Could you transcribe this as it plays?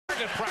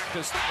at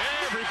practice.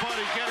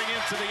 Everybody getting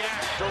into the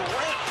act.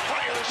 Durant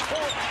fires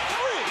for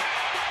three.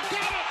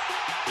 Got it!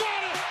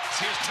 Got it!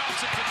 Here's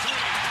Thompson for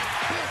three.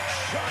 Big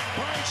shot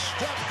by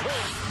Steph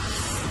Curry.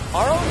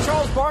 Our own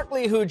Charles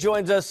Barkley, who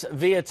joins us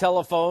via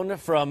telephone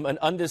from an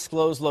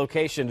undisclosed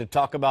location to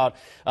talk about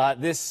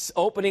this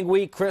opening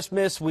week,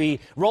 Christmas. We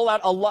roll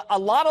out a lot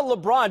of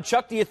LeBron.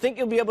 Chuck, do you think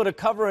you'll be able to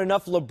cover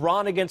enough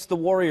LeBron against the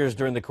Warriors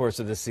during the course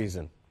of this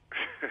season?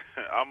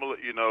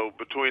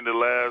 Between the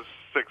last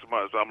 6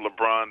 months, I'm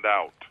LeBron'd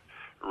out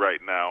right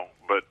now.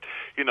 But,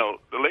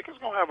 the Lakers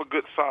going to have a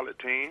good, solid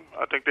team.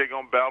 I think they're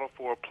going to battle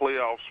for a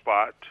playoff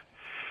spot.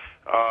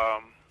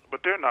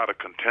 But they're not a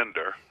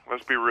contender.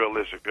 Let's be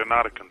realistic. They're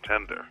not a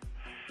contender.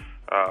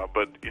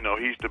 But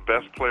he's the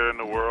best player in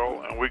the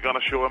world, and we're going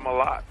to show him a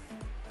lot.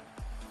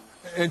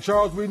 And,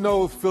 Charles, we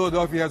know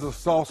Philadelphia has a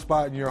soft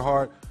spot in your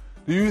heart.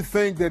 Do you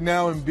think that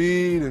now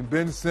Embiid and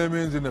Ben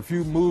Simmons and a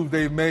few moves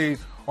they've made,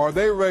 are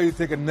they ready to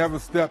take another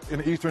step in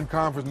the Eastern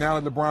Conference now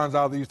that LeBron's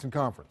out of the Eastern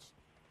Conference?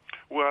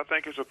 Well, I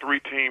think it's a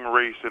three-team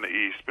race in the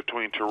East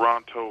between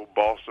Toronto,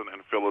 Boston,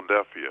 and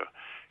Philadelphia.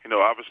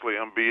 Obviously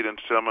Embiid and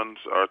Simmons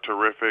are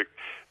terrific.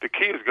 The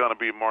key is going to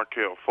be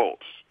Markelle Fultz,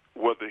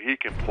 whether he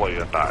can play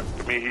or not.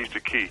 To me, he's the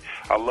key.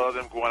 I love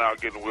them going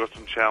out getting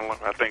Wilson Chandler.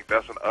 I think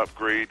that's an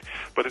upgrade.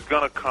 But it's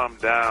going to come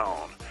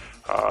down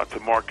to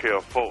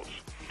Markelle Fultz.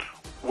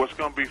 What's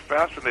going to be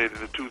fascinating,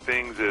 the two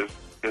things is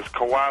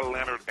Kawhi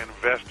Leonard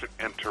invested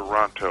in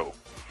Toronto?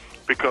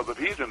 Because if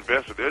he's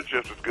invested, they're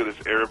just as good as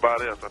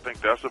everybody else. I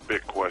think that's a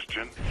big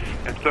question.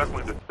 And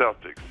secondly, the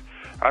Celtics.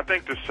 I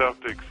think the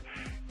Celtics,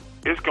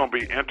 it's going to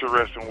be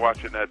interesting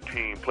watching that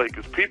team play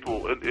because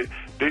people,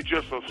 they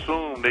just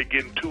assume they're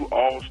getting two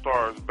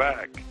all-stars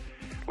back.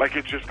 Like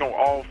it's just going to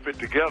all fit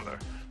together.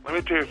 Let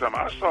me tell you something.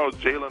 I saw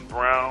Jaylen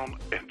Brown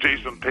and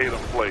Jason Tatum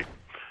play.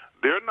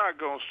 They're not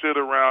going to sit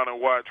around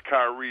and watch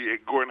Kyrie and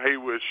Gordon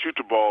Hayward shoot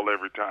the ball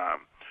every time.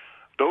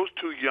 Those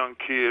two young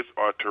kids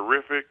are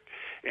terrific.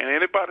 And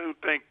anybody who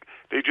think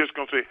they're just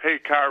going to say, hey,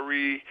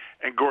 Kyrie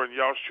and Gordon,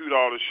 y'all shoot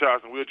all the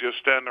shots and we'll just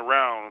stand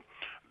around,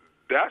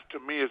 that to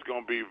me is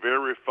going to be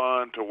very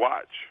fun to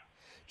watch.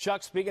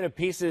 Chuck, speaking of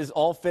pieces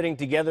all fitting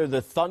together,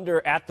 the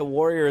Thunder at the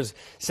Warriors,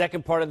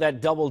 second part of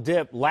that double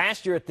dip.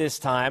 Last year at this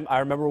time, I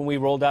remember when we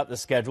rolled out the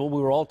schedule, we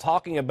were all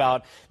talking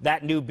about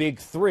that new big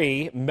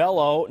three.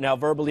 Melo now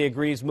verbally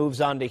agrees,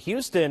 moves on to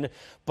Houston.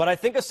 But I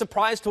think a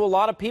surprise to a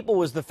lot of people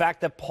was the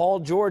fact that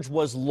Paul George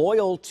was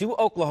loyal to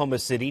Oklahoma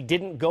City,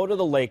 didn't go to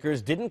the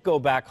Lakers, didn't go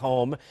back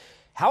home.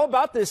 How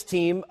about this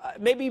team?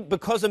 Maybe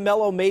because of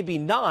Melo, maybe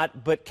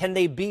not, but can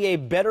they be a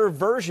better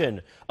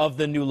version of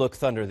the new look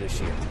Thunder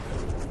this year?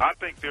 I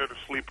think they're the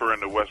sleeper in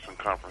the Western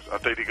Conference. I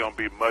think they're going to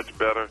be much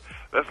better.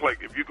 That's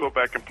like if you go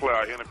back and play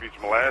our interviews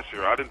from last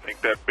year, I didn't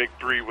think that big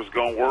three was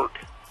going to work.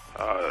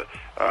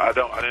 I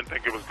didn't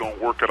think it was going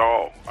to work at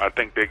all. I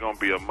think they're going to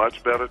be a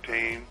much better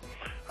team.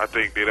 I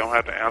think they don't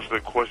have to answer the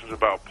questions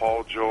about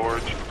Paul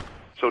George.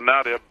 So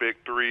now their big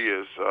three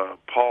is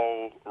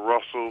Paul,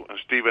 Russell, and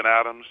Steven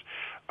Adams.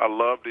 I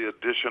love the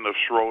addition of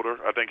Schroeder.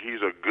 I think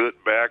he's a good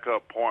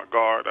backup point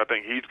guard. I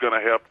think he's going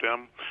to help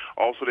them.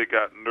 Also, they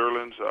got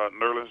Nerlens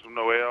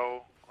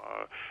Noel.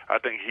 I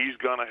think he's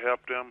going to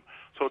help them.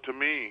 So to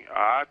me,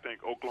 I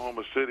think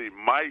Oklahoma City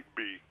might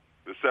be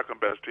the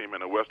second best team in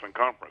the Western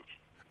Conference.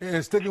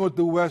 And sticking with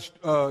the West,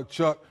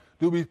 Chuck,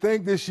 do we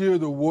think this year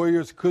the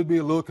Warriors could be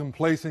a little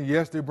complacent?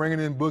 Yes, they're bringing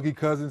in Boogie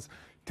Cousins.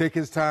 Take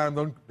his time.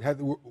 Don't have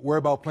to worry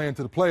about playing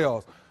to the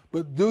playoffs.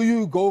 But do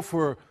you go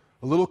for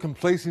a little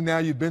complacent now?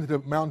 You've been to the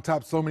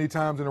mountaintop so many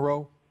times in a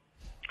row.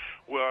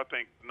 Well, I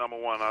think, number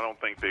one, I don't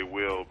think they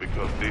will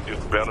because they're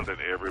just better than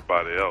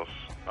everybody else.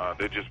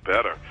 They're just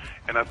better.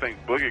 And I think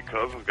Boogie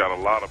Cousins got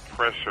a lot of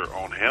pressure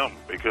on him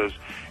because,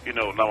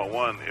 number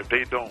one, if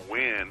they don't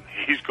win,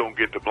 he's going to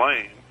get the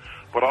blame.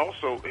 But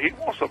also, he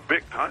wants a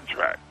big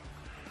contract.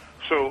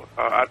 So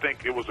I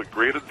think it was a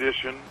great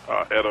addition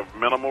at a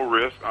minimal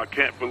risk. I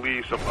can't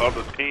believe some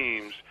other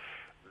teams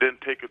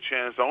didn't take a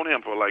chance on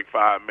him for like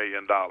 $5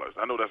 million.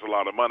 I know that's a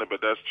lot of money, but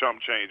that's chump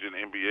change in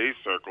NBA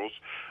circles.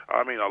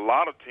 I mean, a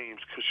lot of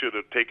teams should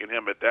have taken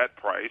him at that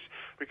price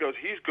because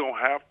he's going to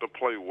have to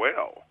play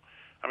well.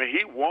 I mean,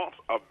 he wants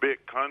a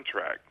big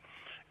contract.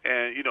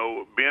 And,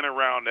 being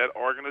around that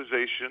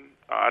organization,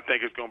 I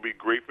think it's going to be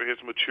great for his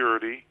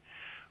maturity.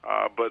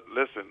 But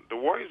listen, the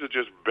Warriors are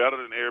just better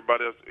than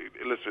everybody else.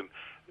 Listen,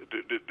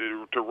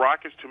 the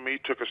Rockets, to me,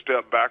 took a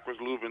step backwards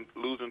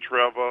losing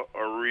Trevor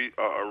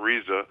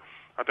Ariza.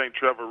 I think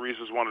Trevor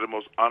Ariza is one of the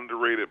most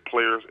underrated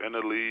players in the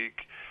league.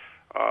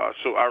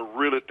 So I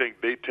really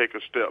think they take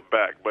a step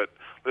back. But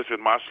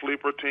listen, my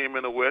sleeper team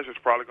in the West is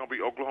probably going to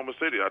be Oklahoma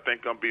City. I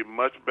think going to be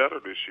much better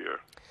this year.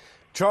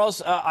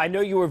 Charles, I know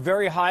you were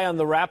very high on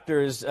the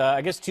Raptors.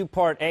 I guess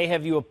two-part. A,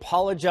 have you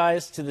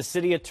apologized to the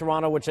city of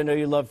Toronto, which I know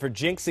you love, for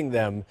jinxing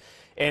them?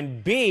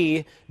 And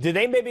B, do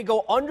they maybe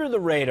go under the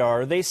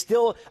radar? Are they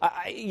still,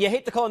 you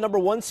hate to call a number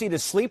one seed a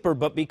sleeper,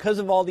 but because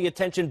of all the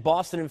attention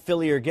Boston and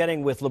Philly are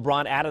getting with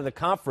LeBron out of the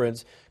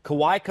conference,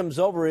 Kawhi comes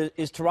over.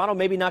 Is Toronto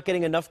maybe not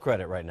getting enough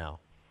credit right now?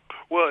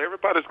 Well,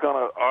 everybody's going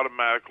to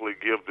automatically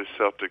give the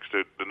Celtics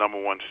the number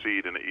 1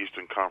 seed in the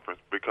Eastern Conference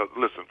because,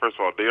 listen, first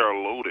of all, they are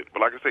loaded. But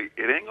like I say,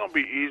 it ain't going to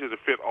be easy to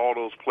fit all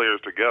those players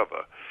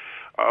together.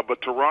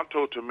 But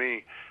Toronto, to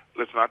me,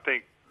 listen, I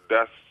think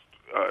that's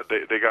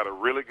they got a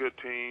really good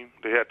team.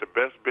 They had the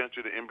best bench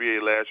in the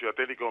NBA last year. I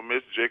think they're going to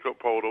miss Jacob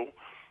Poeltl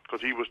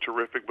because he was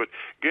terrific. But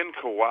getting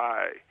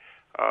Kawhi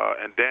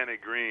and Danny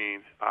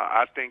Green,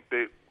 I think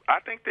they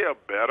are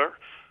better.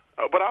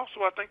 But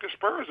also, I think the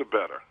Spurs are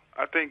better.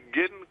 I think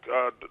getting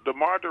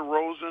DeMar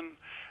DeRozan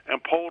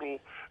and Poeltl,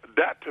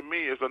 that to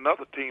me is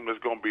another team that's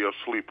going to be a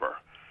sleeper.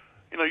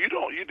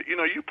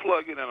 You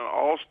plug in an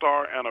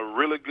all-star and a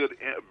really good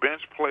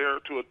bench player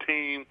to a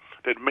team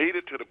that made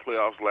it to the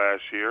playoffs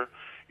last year.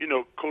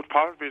 Coach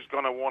Popovich is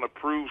going to want to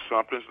prove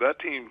something, so that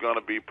team's going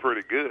to be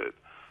pretty good.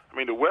 I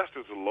mean, the West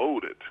is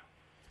loaded.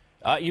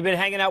 You've been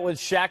hanging out with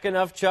Shaq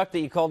enough, Chuck, that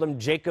you called him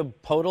Jacob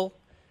Poeltl?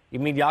 You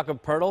mean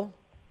Jakob Poeltl?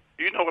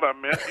 You know what I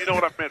meant. You know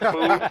what I meant,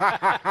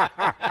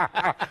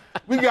 fool.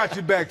 We got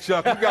you back,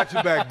 Chuck. We got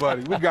you back,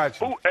 buddy. We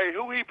got you.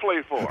 Who he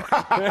play for?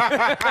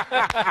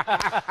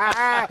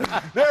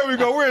 There we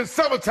go. We're in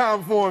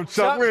summertime for him,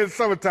 Chuck. We're in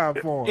summertime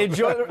for him.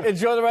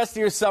 Enjoy the rest of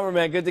your summer,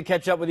 man. Good to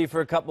catch up with you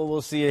for a couple.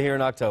 We'll see you here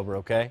in October,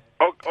 okay?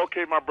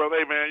 Okay, my brother.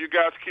 Hey, man, you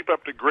guys keep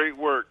up the great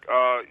work.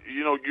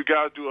 You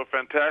guys do a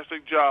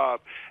fantastic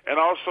job. And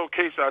also,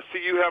 Casey, I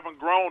see you haven't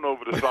grown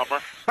over the summer.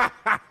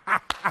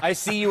 I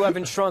see you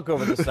haven't shrunk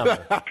over the summer.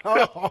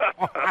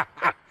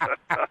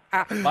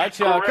 Bye,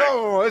 Chuck. Come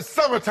on, it's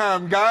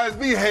summertime, guys.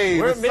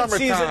 Behave. We're it's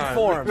mid-season summertime.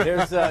 form.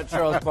 There's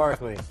Charles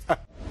Barkley.